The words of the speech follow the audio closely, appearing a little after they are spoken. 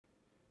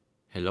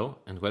Hello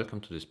and welcome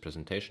to this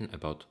presentation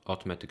about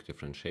automatic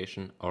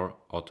differentiation, or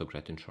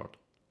autograd in short.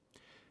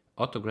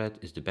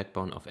 Autograd is the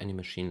backbone of any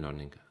machine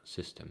learning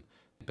system,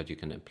 but you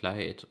can apply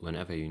it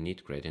whenever you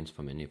need gradients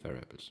for many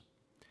variables.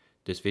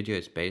 This video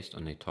is based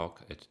on a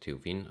talk at TU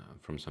Wien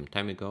from some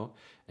time ago,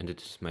 and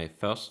it is my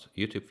first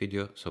YouTube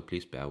video, so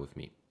please bear with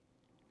me.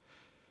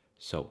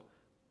 So,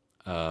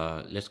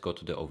 let's go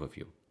to the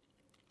overview.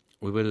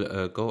 We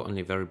will go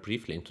only very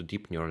briefly into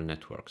deep neural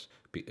networks,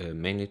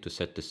 mainly to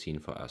set the scene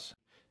for us.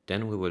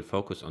 Then we will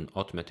focus on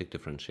automatic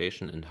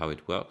differentiation and how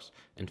it works,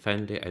 and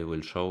finally I will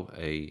show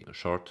a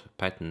short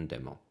Python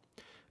demo.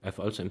 I've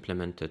also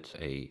implemented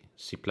a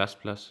C++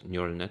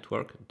 neural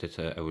network that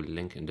I will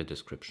link in the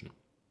description.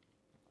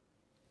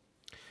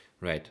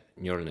 Right,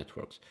 neural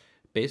networks.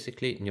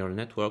 Basically, neural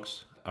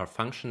networks are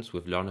functions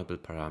with learnable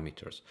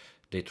parameters.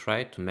 They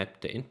try to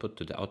map the input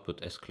to the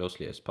output as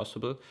closely as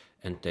possible,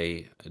 and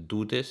they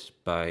do this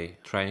by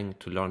trying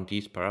to learn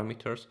these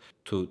parameters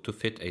to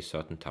fit a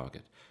certain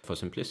target. For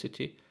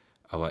simplicity,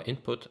 our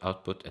input,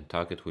 output, and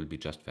target will be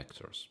just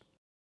vectors.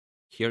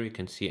 Here you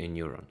can see a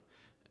neuron.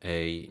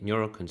 A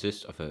neuron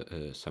consists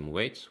of some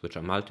weights which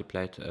are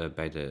multiplied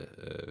by the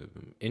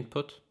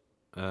input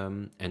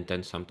and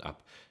then summed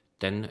up.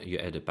 Then you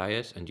add a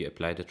bias and you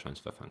apply the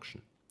transfer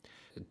function.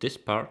 This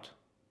part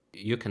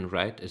you can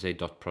write as a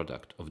dot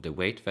product of the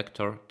weight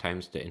vector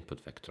times the input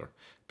vector,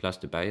 plus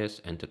the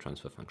bias and the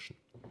transfer function.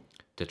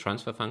 The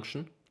transfer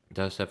function,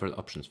 there are several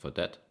options for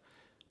that,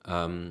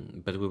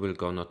 but we will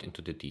go not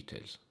into the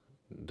details.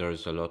 There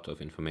is a lot of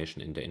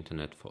information in the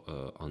internet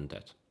on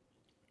that.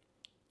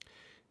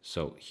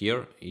 So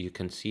here you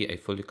can see a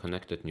fully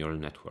connected neural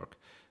network.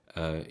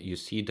 You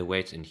see the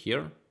weights in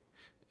here.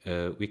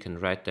 We can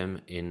write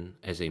them in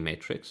as a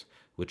matrix,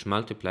 which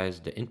multiplies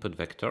the input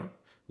vector.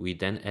 We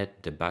then add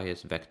the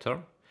bias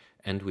vector,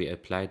 and we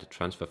apply the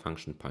transfer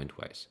function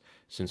pointwise.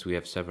 Since we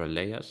have several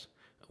layers,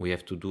 we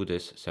have to do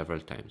this several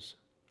times.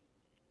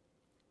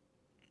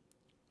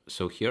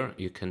 So here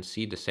you can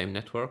see the same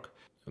network,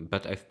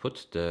 but I've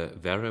put the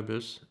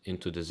variables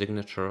into the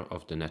signature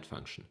of the net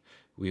function.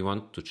 We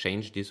want to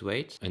change these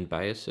weights and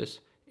biases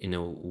in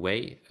a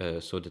way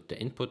so that the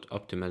input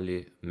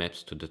optimally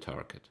maps to the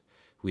target.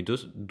 We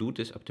do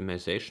this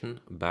optimization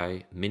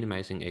by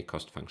minimizing a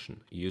cost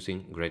function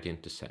using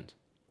gradient descent.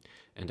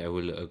 And I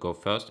will go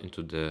first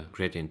into the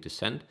gradient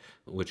descent,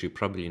 which you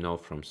probably know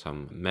from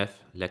some math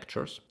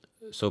lectures.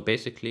 So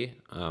basically,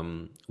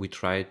 we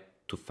try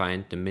to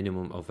find the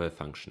minimum of a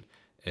function.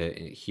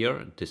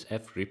 Here, this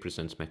f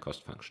represents my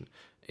cost function.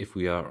 If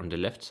we are on the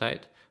left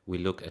side, we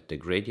look at the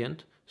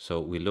gradient, so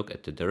we look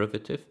at the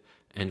derivative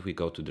and we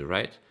go to the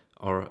right,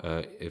 or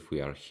if we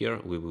are here,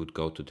 we would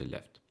go to the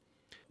left.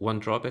 One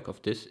drawback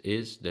of this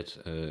is that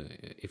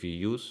if you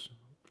use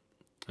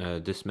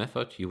this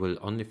method, you will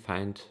only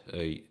find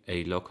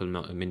a local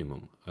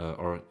minimum,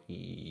 or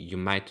you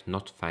might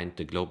not find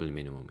the global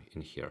minimum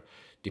in here,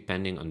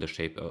 depending on the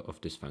shape of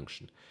this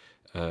function.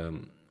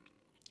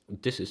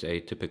 This is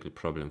a typical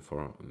problem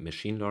for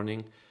machine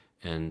learning,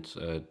 and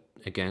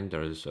again,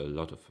 there is a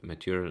lot of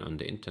material on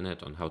the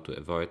internet on how to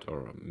avoid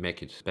or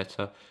make it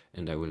better,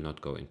 and I will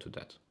not go into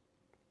that.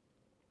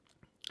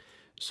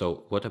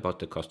 So what about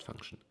the cost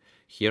function?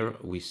 Here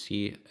we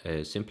see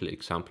a simple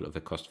example of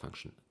a cost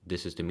function.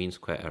 This is the mean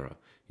square error.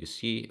 You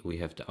see we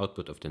have the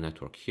output of the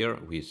network here,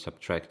 we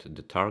subtract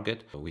the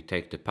target, we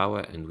take the power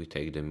and we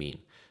take the mean.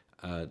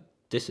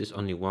 This is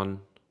only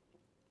one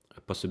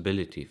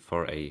possibility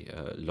for a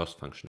loss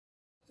function.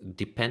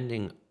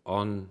 Depending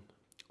on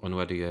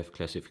whether you have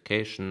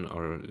classification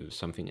or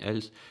something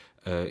else,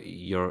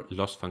 your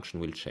loss function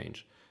will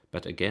change.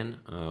 But again,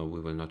 we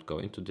will not go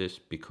into this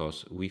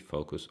because we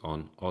focus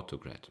on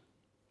autograd.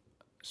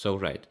 So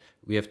right,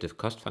 we have the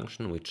cost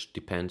function which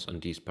depends on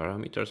these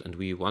parameters, and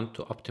we want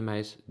to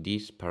optimize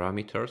these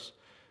parameters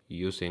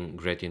using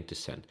gradient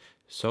descent.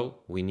 So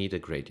we need a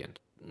gradient.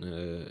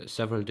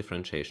 Several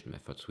differentiation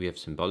methods. We have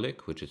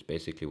symbolic, which is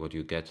basically what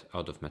you get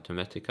out of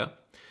Mathematica,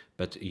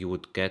 but you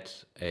would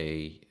get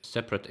a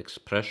separate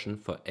expression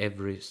for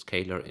every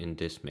scalar in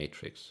this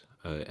matrix.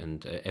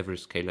 And every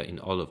scalar in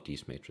all of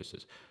these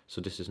matrices.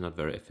 So this is not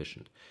very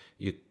efficient.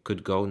 You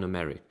could go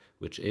numeric,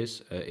 which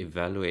is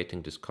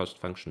evaluating this cost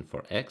function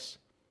for x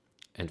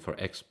and for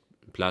x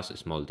plus a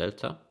small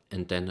delta,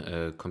 and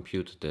then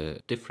compute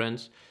the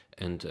difference,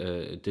 and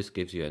this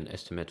gives you an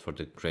estimate for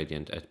the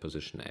gradient at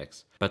position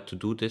x. But to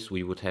do this,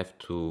 we would have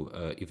to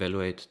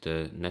evaluate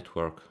the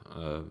network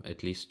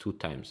at least 2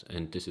 times,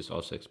 and this is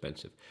also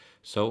expensive.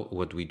 So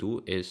what we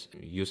do is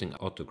using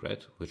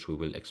autograd, which we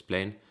will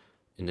explain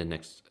in the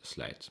next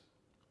slides.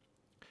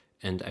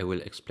 And I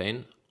will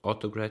explain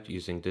autograd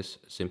using this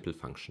simple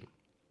function.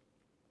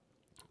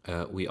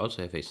 We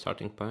also have a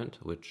starting point,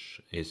 which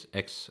is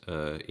x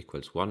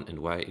equals 1 and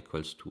y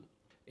equals 2.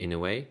 In a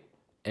way,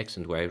 x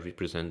and y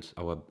represent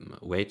our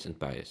weights and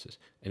biases,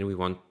 and we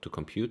want to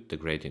compute the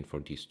gradient for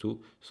these two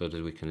so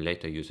that we can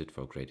later use it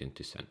for gradient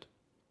descent.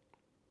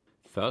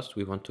 First,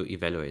 we want to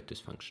evaluate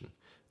this function.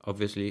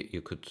 Obviously,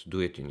 you could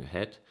do it in your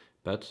head,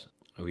 but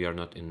We are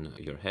not in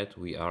your head,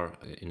 we are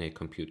in a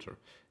computer.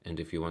 And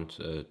if you want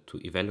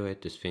to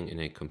evaluate this thing in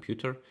a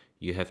computer,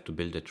 you have to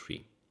build a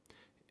tree.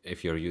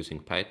 If you're using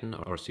Python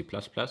or C++,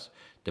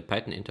 the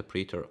Python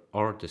interpreter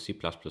or the C++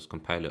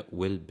 compiler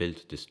will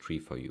build this tree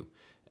for you.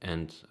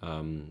 And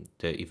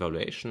the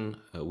evaluation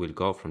will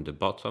go from the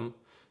bottom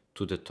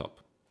to the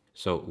top.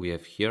 So we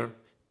have here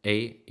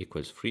a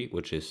equals 3,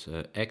 which is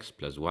x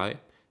plus y,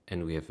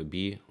 and we have a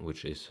b,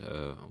 which is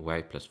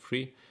y plus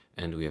 3,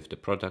 and we have the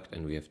product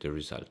and we have the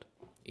result.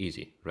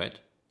 Easy, right?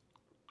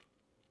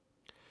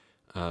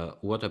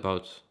 What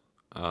about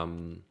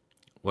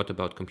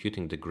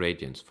computing the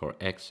gradients for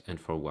x and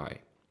for y?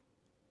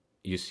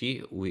 You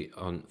see,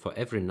 for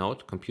every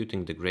node,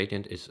 computing the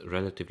gradient is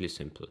relatively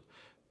simple.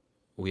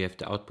 We have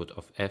the output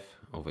of f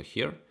over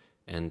here,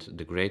 and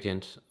the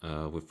gradient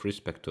with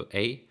respect to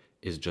a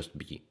is just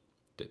b.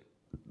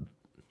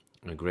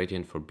 The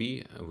gradient for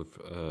b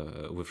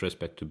with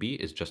respect to b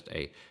is just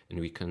a, and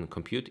we can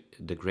compute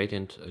the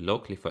gradient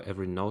locally for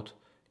every node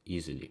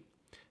easily.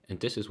 And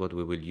this is what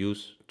we will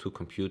use to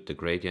compute the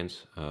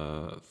gradients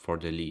for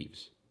the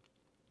leaves.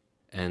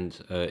 And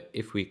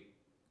if we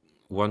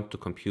want to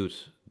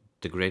compute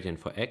the gradient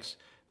for x,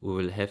 we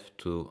will have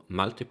to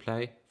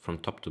multiply from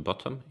top to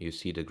bottom. You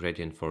see the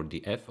gradient for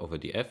df over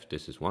df,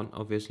 this is 1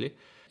 obviously.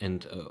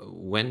 And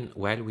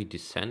while we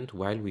descend,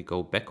 while we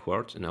go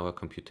backwards in our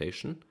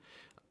computation,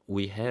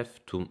 we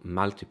have to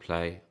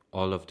multiply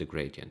all of the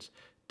gradients.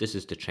 This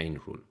is the chain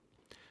rule.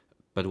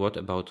 But what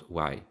about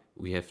y?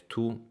 We have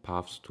 2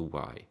 paths to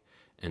y.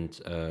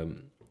 And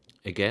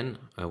again,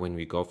 when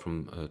we go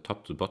from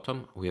top to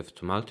bottom, we have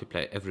to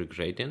multiply every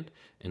gradient.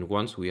 And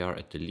once we are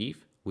at the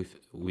leaf,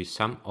 we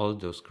sum all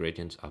those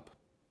gradients up.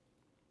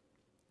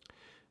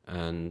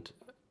 And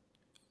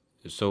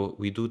so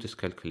we do this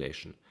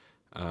calculation.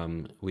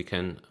 We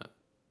can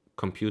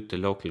compute the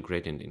local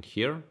gradient in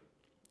here.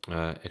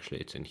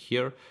 Actually, it's in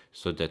here.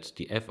 So that's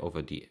the f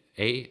over the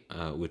a,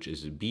 which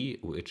is b,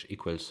 which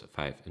equals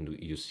 5. And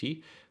you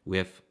see, we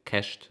have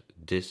cached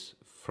this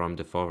from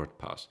the forward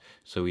pass.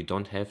 So we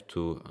don't have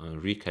to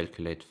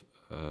recalculate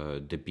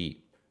the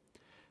b,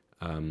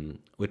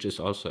 which is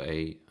also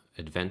a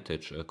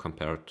advantage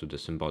compared to the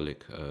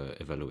symbolic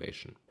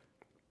evaluation.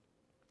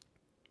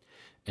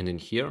 And in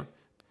here,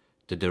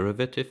 the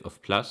derivative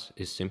of plus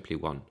is simply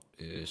 1.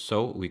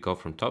 So we go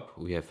from top,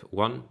 we have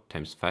 1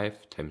 times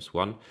 5 times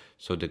 1,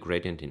 so the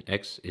gradient in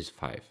x is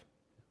 5.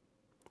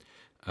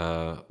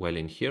 While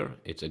in here,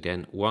 it's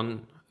again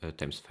 1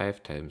 times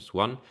 5 times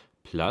 1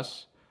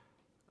 plus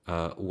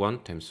 1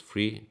 times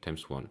 3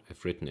 times 1.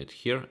 I've written it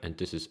here, and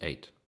this is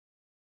 8.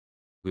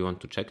 We want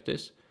to check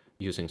this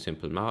using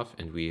simple math,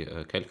 and we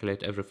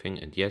calculate everything,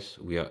 and yes,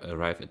 we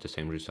arrive at the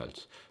same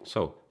results.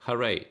 So,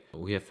 hooray,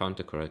 we have found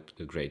the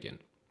correct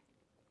gradient.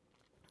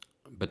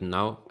 But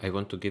now I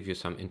want to give you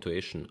some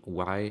intuition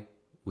why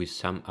we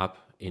sum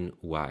up in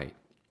y.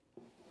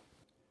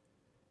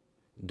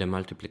 The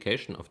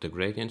multiplication of the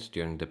gradients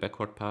during the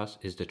backward pass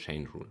is the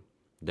chain rule.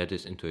 That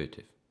is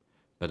intuitive.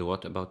 But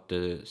what about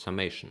the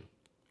summation?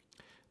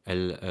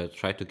 I'll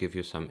try to give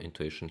you some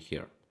intuition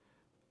here.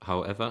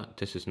 However,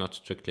 this is not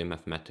strictly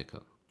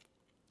mathematical.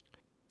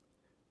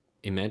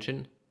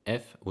 Imagine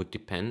f would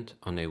depend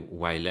on a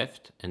y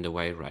left and a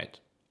y right.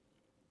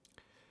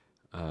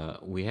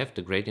 We have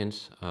the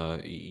gradients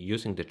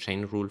using the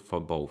chain rule for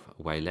both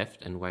y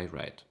left and y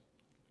right.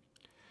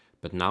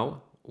 But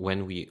now,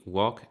 when we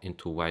walk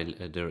into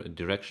the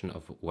direction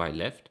of y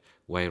left,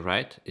 y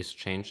right is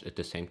changed at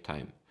the same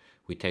time.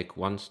 We take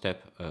one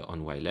step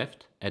on y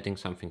left, adding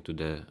something to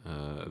the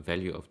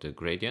value of the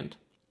gradient,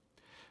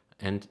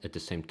 and at the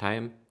same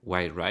time,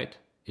 y right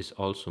is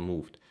also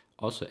moved,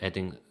 also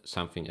adding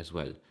something as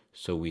well.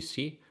 So we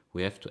see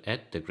we have to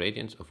add the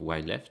gradients of y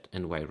left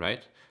and y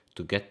right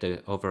to get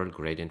the overall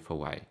gradient for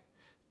y.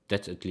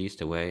 That's at least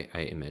the way I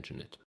imagine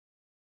it.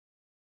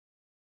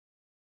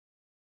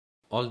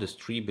 All this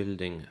tree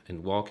building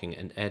and walking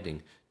and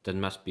adding, that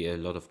must be a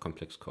lot of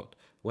complex code.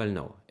 Well,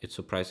 no, it's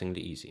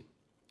surprisingly easy.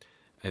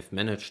 I've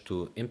managed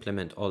to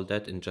implement all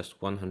that in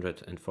just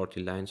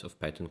 140 lines of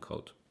Python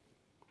code.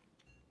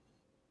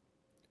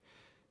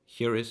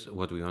 Here is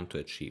what we want to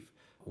achieve.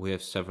 We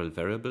have several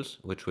variables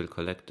which will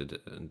collect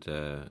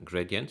the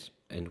gradients,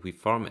 and we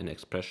form an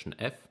expression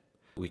f.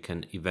 We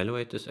can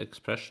evaluate this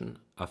expression.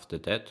 After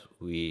that,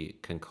 we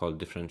can call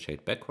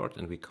differentiate backward,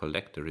 and we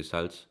collect the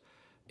results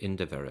in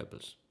the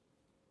variables.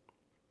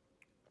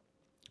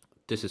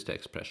 This is the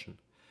expression.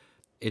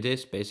 It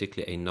is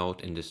basically a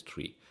node in this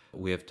tree.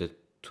 We have the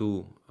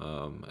two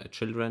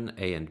children,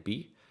 A and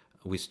B.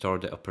 We store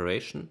the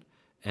operation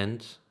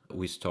and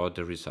we store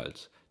the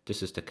results.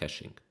 This is the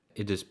caching.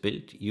 It is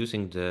built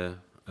using the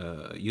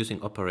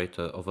using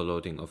operator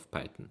overloading of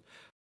Python,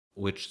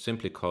 which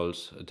simply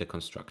calls the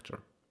constructor.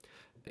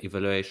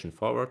 Evaluation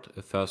forward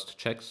first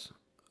checks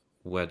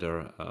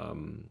whether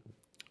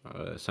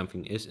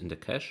something is in the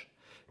cache.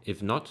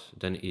 If not,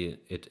 then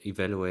it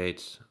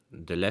evaluates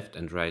the left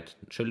and right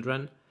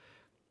children,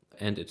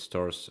 and it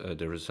stores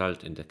the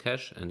result in the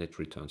cache, and it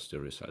returns the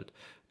result.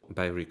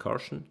 By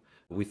recursion,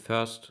 We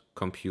first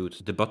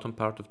compute the bottom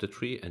part of the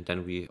tree and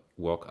then we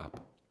walk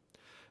up.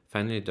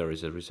 Finally, there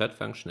is a reset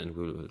function, and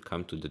we will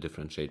come to the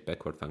differentiate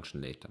backward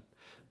function later.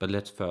 But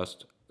let's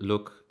first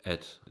look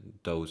at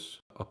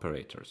those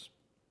operators.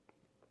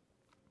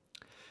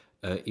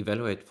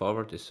 Evaluate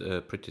forward is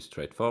pretty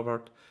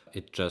straightforward.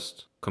 It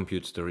just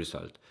computes the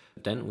result.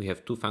 Then we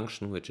have two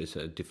functions, which is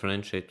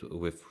differentiate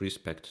with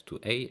respect to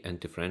A and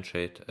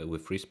differentiate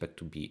with respect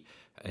to B.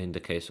 In the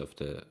case of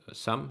the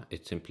sum,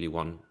 it's simply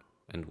 1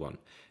 and 1.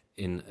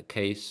 In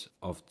case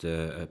of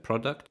the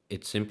product,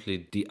 it's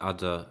simply the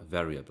other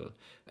variable.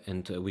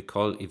 And we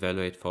call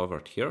evaluate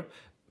forward here,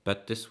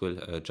 but this will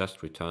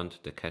just return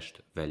the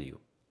cached value.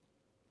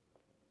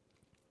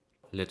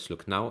 Let's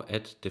look now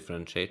at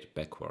differentiate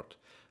backward,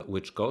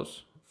 which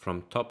goes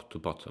from top to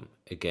bottom,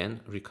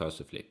 again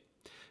recursively.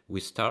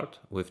 We start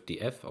with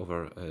df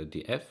over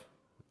df,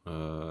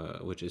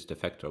 which is the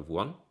factor of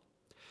 1.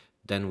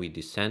 Then we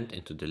descend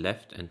into the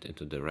left and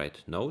into the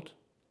right node.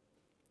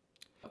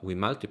 We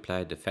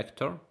multiply the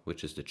factor,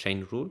 which is the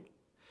chain rule,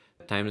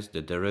 times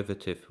the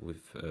derivative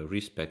with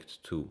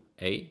respect to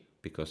a,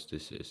 because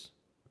this is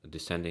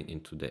descending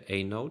into the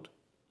a node,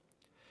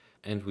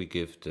 and we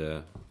give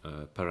the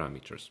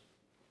parameters.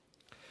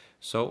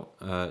 So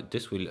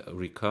this will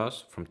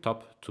recurse from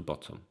top to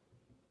bottom.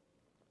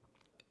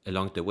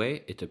 Along the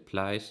way, it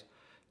applies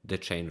the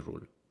chain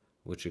rule,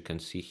 which you can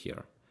see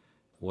here.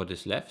 What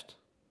is left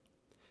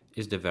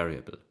is the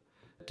variable.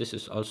 This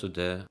is also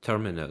the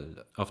terminal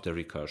of the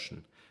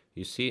recursion.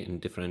 You see, in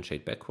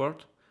differentiate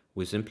backward,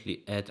 we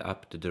simply add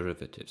up the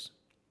derivatives.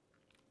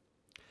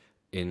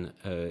 In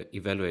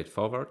evaluate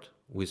forward,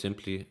 we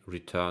simply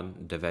return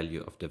the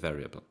value of the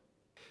variable.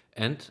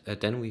 And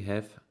then we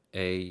have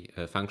a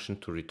function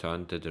to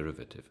return the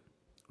derivative,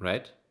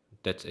 right?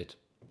 That's it.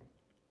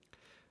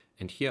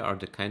 And here are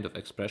the kind of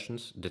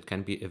expressions that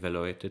can be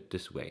evaluated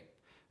this way.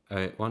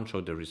 I won't show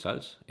the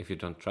results. If you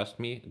don't trust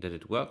me that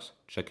it works,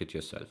 check it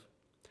yourself.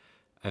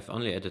 I've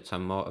only added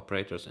some more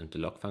operators in the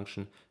log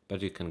function,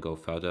 but you can go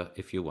further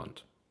if you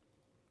want.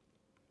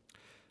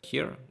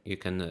 Here you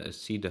can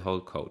see the whole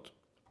code.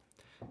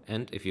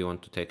 And if you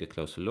want to take a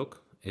closer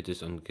look, it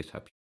is on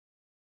GitHub.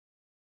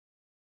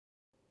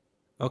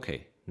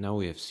 Okay, now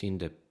we have seen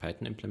the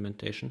Python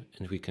implementation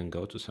and we can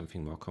go to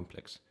something more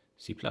complex,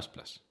 C++.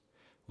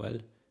 Well,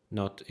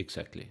 not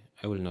exactly.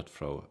 I will not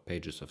throw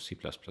pages of C++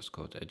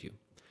 code at you,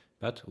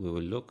 but we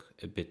will look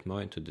a bit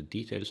more into the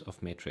details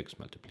of matrix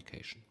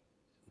multiplication.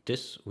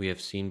 This we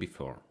have seen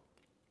before.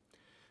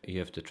 You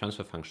have the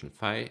transfer function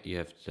phi, you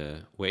have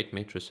the weight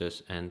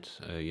matrices, and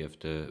you have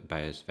the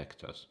bias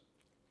vectors.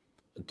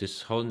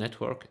 This whole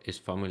network is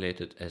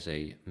formulated as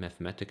a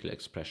mathematical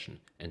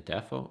expression, and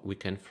therefore we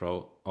can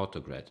throw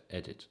autograd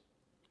at it.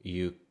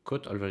 You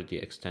could already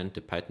extend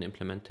the Python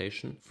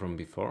implementation from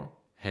before,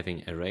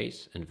 having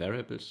arrays and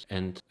variables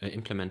and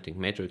implementing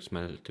matrix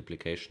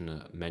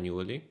multiplication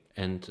manually,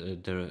 and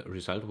the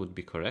result would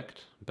be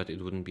correct, but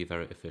it wouldn't be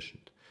very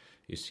efficient.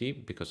 You see,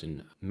 because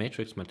in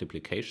matrix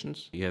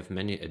multiplications you have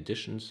many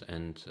additions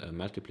and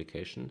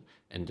multiplication,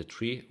 and the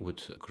tree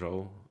would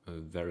grow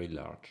very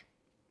large.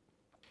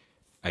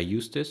 I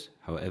use this,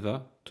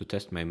 however, to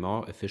test my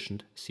more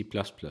efficient C++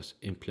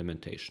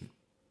 implementation.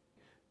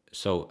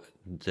 So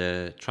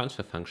the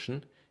transfer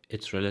function,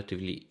 it's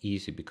relatively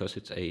easy because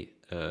it's a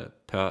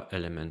per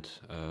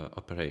element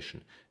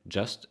operation,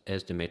 just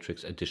as the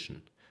matrix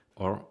addition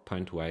or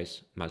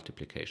pointwise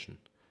multiplication.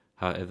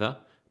 However,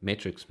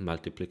 matrix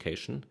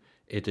multiplication,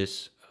 it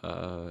is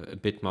a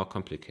bit more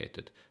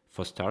complicated.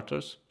 For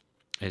starters,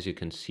 as you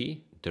can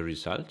see, the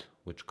result,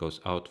 which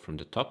goes out from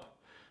the top,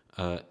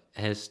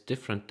 has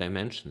different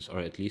dimensions, or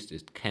at least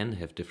it can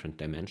have different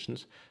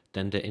dimensions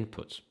than the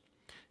inputs.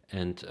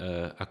 And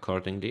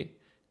accordingly,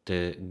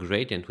 the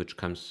gradient which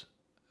comes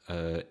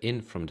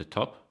in from the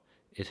top,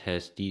 it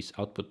has these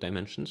output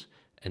dimensions,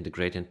 and the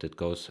gradient that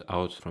goes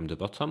out from the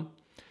bottom,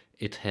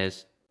 it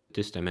has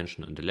this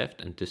dimension on the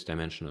left and this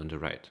dimension on the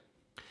right.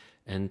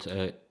 And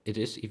it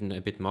is even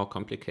a bit more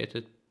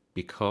complicated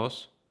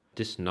because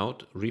this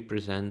node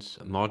represents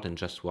more than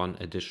just one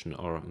addition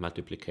or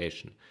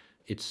multiplication.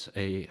 It's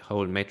a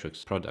whole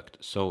matrix product,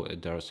 so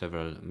there are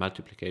several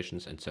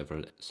multiplications and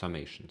several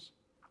summations.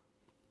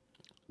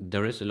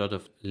 There is a lot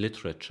of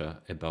literature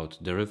about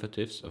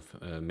derivatives of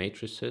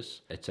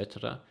matrices,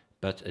 etc.,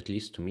 but at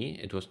least to me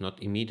it was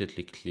not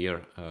immediately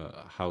clear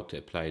how to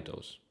apply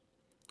those.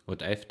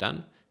 What I've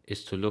done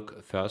is to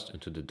look first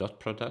into the dot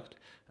product,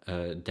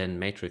 then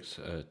matrix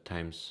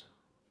times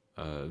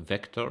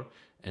vector,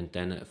 and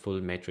then a full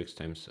matrix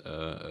times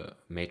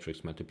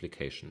matrix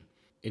multiplication.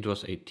 It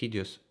was a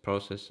tedious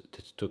process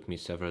that took me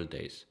several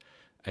days.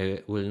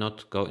 I will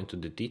not go into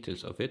the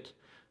details of it,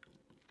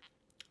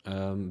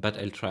 but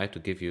I'll try to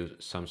give you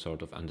some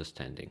sort of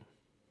understanding.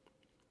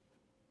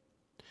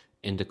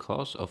 In the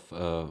course of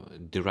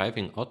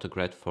deriving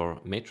autograd for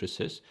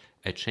matrices,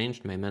 I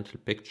changed my mental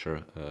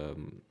picture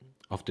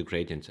of the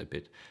gradients a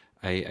bit.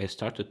 I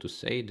started to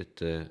say that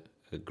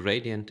the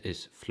gradient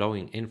is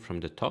flowing in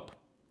from the top,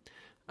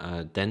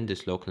 then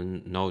this local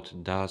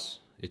node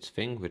does its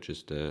thing, which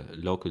is the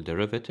local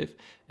derivative,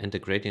 and the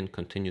gradient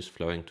continues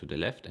flowing to the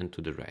left and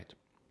to the right.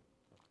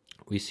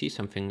 We see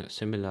something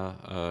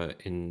similar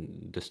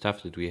in the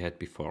stuff that we had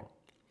before.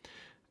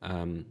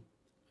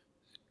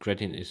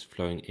 Gradient is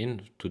flowing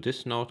in to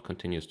this node,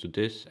 continues to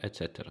this,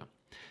 etc.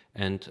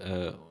 And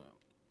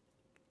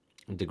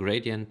the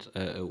gradient,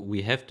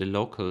 we have the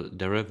local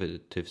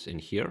derivatives in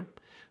here,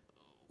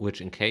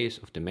 which in case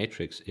of the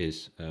matrix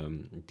is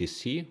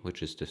dc,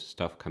 which is the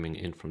stuff coming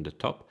in from the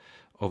top,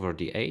 over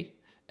dA,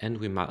 and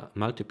we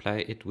multiply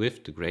it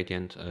with the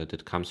gradient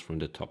that comes from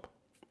the top.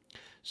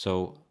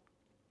 So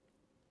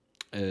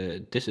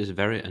this is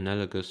very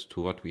analogous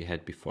to what we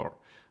had before.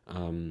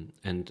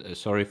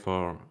 Sorry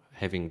for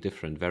having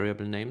different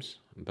variable names,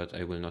 but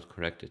I will not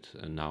correct it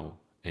now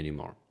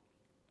anymore.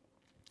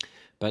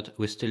 But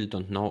we still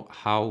don't know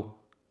how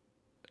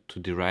to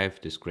derive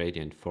this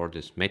gradient for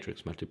this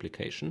matrix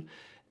multiplication.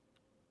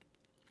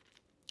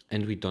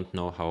 And we don't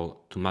know how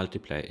to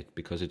multiply it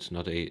because it's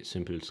not a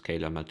simple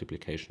scalar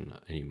multiplication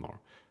anymore.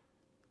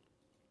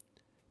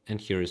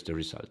 And here is the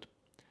result.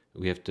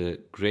 We have the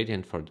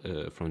gradient for,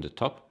 from the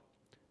top,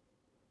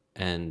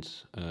 and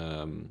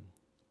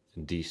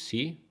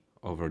dc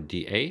over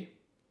dA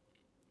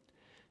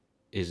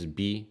is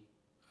B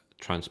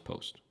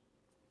transposed.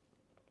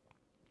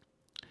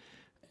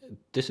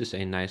 This is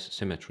a nice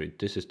symmetry.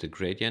 This is the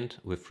gradient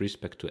with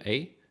respect to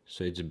A,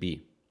 so it's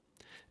B.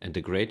 And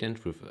the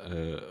gradient with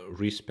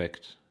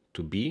respect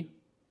to B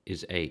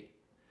is A.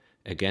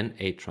 Again,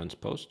 A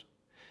transposed.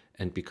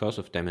 And because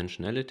of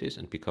dimensionalities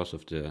and because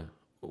of the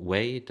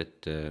way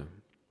that the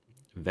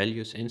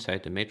values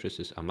inside the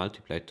matrices are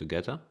multiplied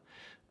together,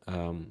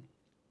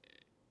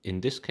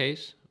 in this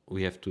case,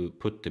 we have to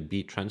put the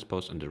B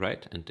transpose on the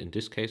right, and in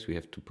this case, we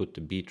have to put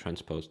the B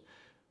transpose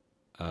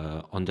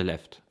on the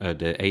left,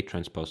 the A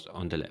transpose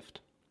on the left.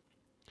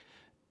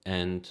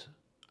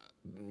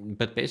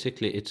 But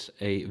basically, it's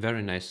a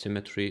very nice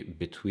symmetry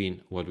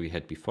between what we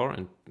had before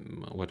and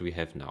what we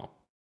have now.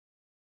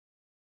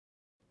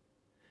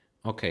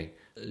 Okay,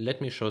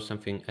 let me show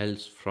something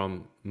else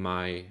from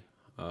my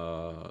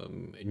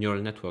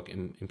neural network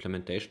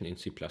implementation in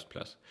C++.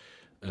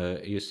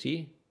 You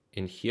see,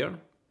 in here,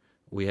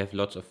 we have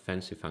lots of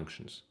fancy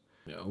functions.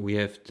 We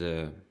have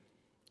the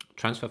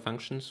transfer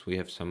functions, we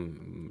have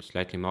some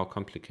slightly more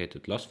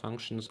complicated loss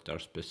functions that are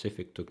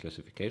specific to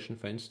classification,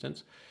 for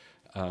instance,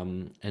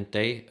 and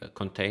they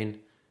contain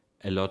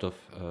a lot of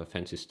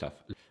fancy stuff.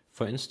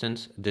 For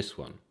instance, this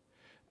one.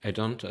 I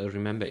don't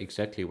remember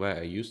exactly where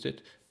I used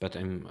it, but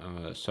I'm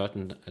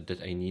certain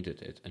that I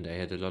needed it, and I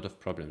had a lot of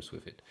problems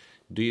with it.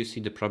 Do you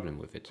see the problem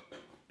with it?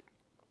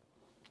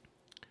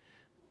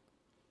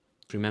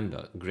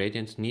 Remember,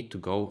 gradients need to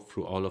go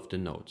through all of the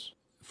nodes,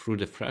 through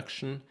the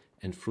fraction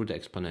and through the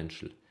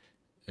exponential.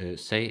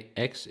 Say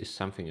x is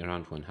something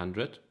around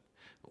 100,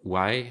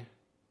 y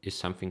is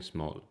something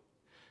small.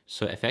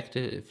 So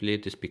effectively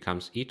this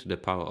becomes e to the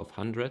power of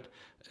 100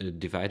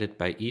 divided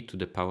by e to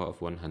the power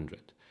of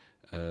 100.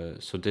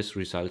 So this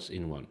results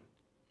in 1.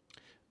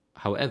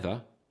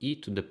 However, e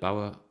to the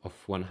power of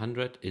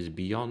 100 is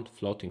beyond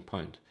floating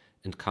point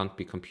and can't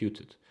be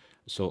computed.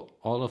 So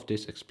all of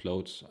this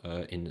explodes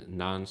in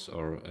nonce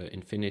or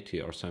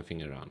infinity or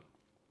something around.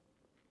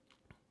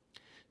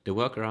 The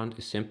workaround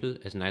is simple,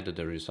 as neither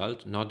the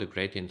result nor the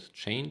gradient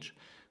change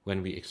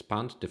when we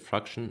expand the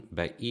fraction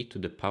by e to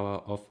the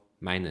power of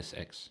minus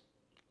x.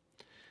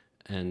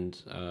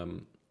 And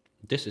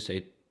this is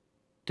a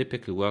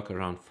typical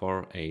workaround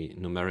for a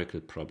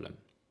numerical problem.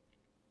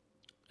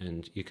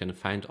 And you can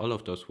find all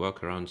of those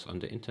workarounds on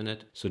the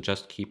internet, so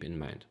just keep in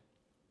mind.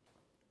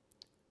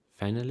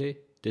 Finally,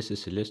 this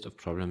is a list of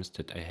problems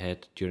that I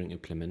had during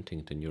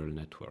implementing the neural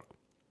network.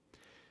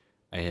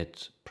 I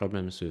had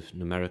problems with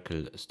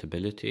numerical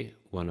stability,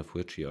 one of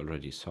which you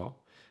already saw.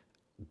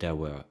 There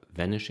were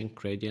vanishing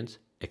gradients,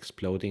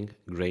 exploding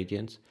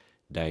gradients,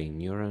 dying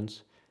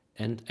neurons,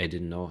 and I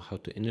didn't know how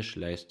to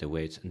initialize the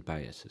weights and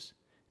biases.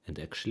 And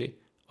actually,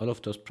 all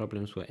of those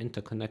problems were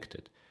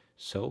interconnected,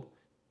 so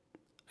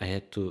I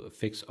had to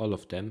fix all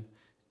of them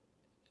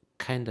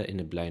kinda in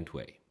a blind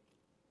way.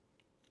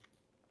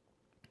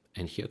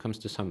 And here comes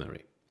the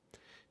summary.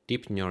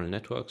 Deep neural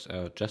networks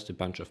are just a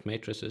bunch of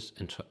matrices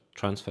and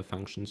transfer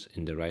functions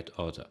in the right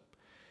order.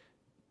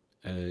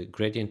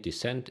 Gradient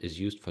descent is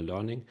used for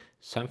learning,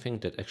 something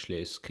that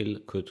actually a skill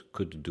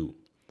could do.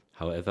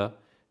 However,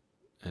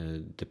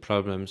 the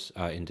problems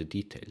are in the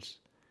details.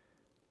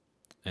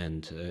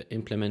 And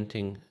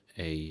implementing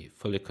a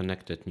fully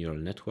connected neural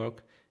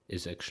network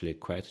is actually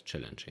quite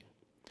challenging.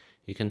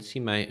 You can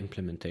see my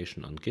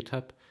implementation on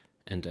GitHub,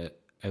 and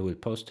I will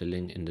post a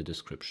link in the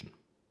description.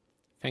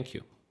 Thank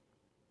you.